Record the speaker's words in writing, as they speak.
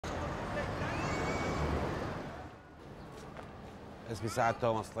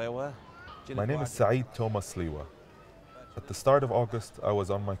My name is Saeed Thomas Liwa. At the start of August, I was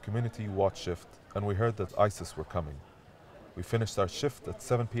on my community watch shift and we heard that ISIS were coming. We finished our shift at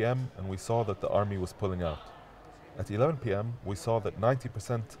 7 p.m. and we saw that the army was pulling out. At 11 p.m. we saw that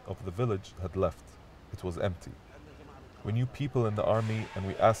 90% of the village had left. It was empty. We knew people in the army and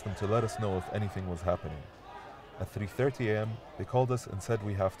we asked them to let us know if anything was happening. At 3:30 a.m. they called us and said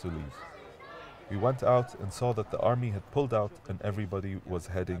we have to leave. We went out and saw that the army had pulled out and everybody was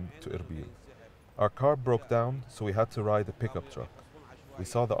heading to Erbil. Our car broke down, so we had to ride a pickup truck. We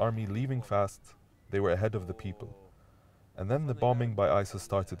saw the army leaving fast. They were ahead of the people. And then the bombing by ISIS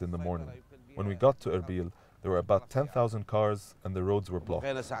started in the morning. When we got to Erbil, there were about 10,000 cars and the roads were blocked.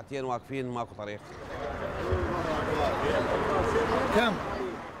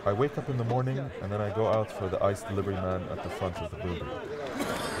 I wake up in the morning and then I go out for the ICE delivery man at the front of the building.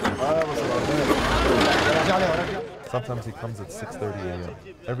 Sometimes he comes at 6:30 a.m.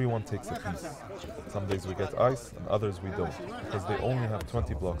 Everyone takes a piece. Some days we get ice and others we don't, because they only have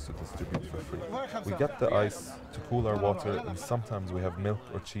 20 blocks to distribute for free. We get the ice to cool our water and sometimes we have milk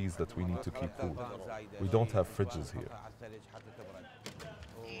or cheese that we need to keep cool. We don't have fridges here.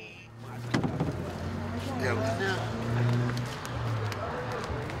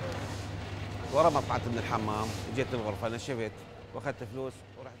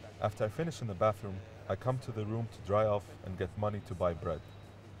 After I finish in the bathroom, I come to the room to dry off and get money to buy bread.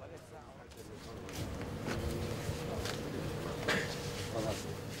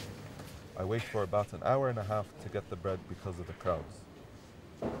 I wait for about an hour and a half to get the bread because of the crowds.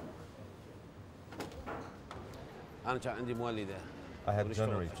 I had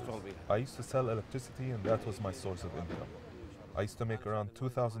generators. I used to sell electricity and that was my source of income. I used to make around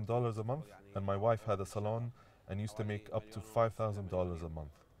 $2,000 a month and my wife had a salon and used to make up to $5,000 a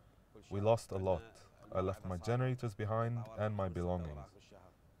month. We lost a lot. I left my generators behind and my belongings.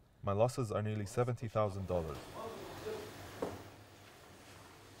 My losses are nearly $70,000.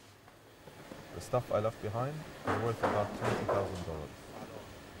 The stuff I left behind is worth about $20,000.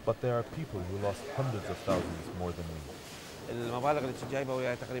 But there are people who lost hundreds of thousands more than me.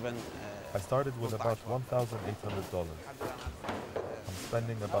 I started with about $1,800. I'm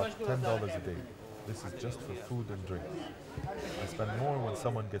spending about $10 a day. This is just for food and drinks. I spend more when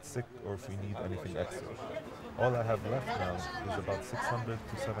someone gets sick or if we need anything extra. All I have left now is about $600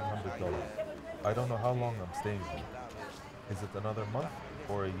 to $700. I don't know how long I'm staying here. Is it another month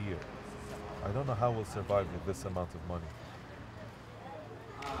or a year? I don't know how we'll survive with this amount of money.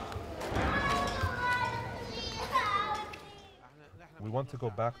 We want to go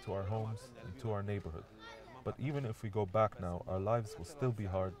back to our homes and to our neighborhood. But even if we go back now, our lives will still be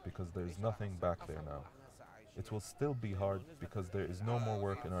hard because there is nothing back there now. It will still be hard because there is no more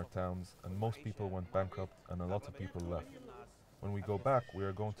work in our towns and most people went bankrupt and a lot of people left. When we go back, we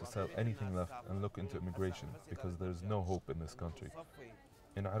are going to sell anything left and look into immigration because there is no hope in this country.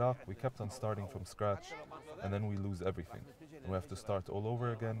 In Iraq, we kept on starting from scratch and then we lose everything. We have to start all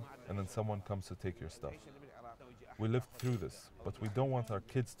over again and then someone comes to take your stuff. We lived through this, but we don't want our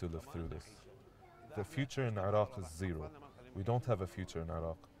kids to live through this. The future in Iraq is zero. We don't have a future in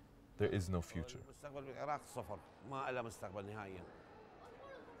Iraq. There is no future.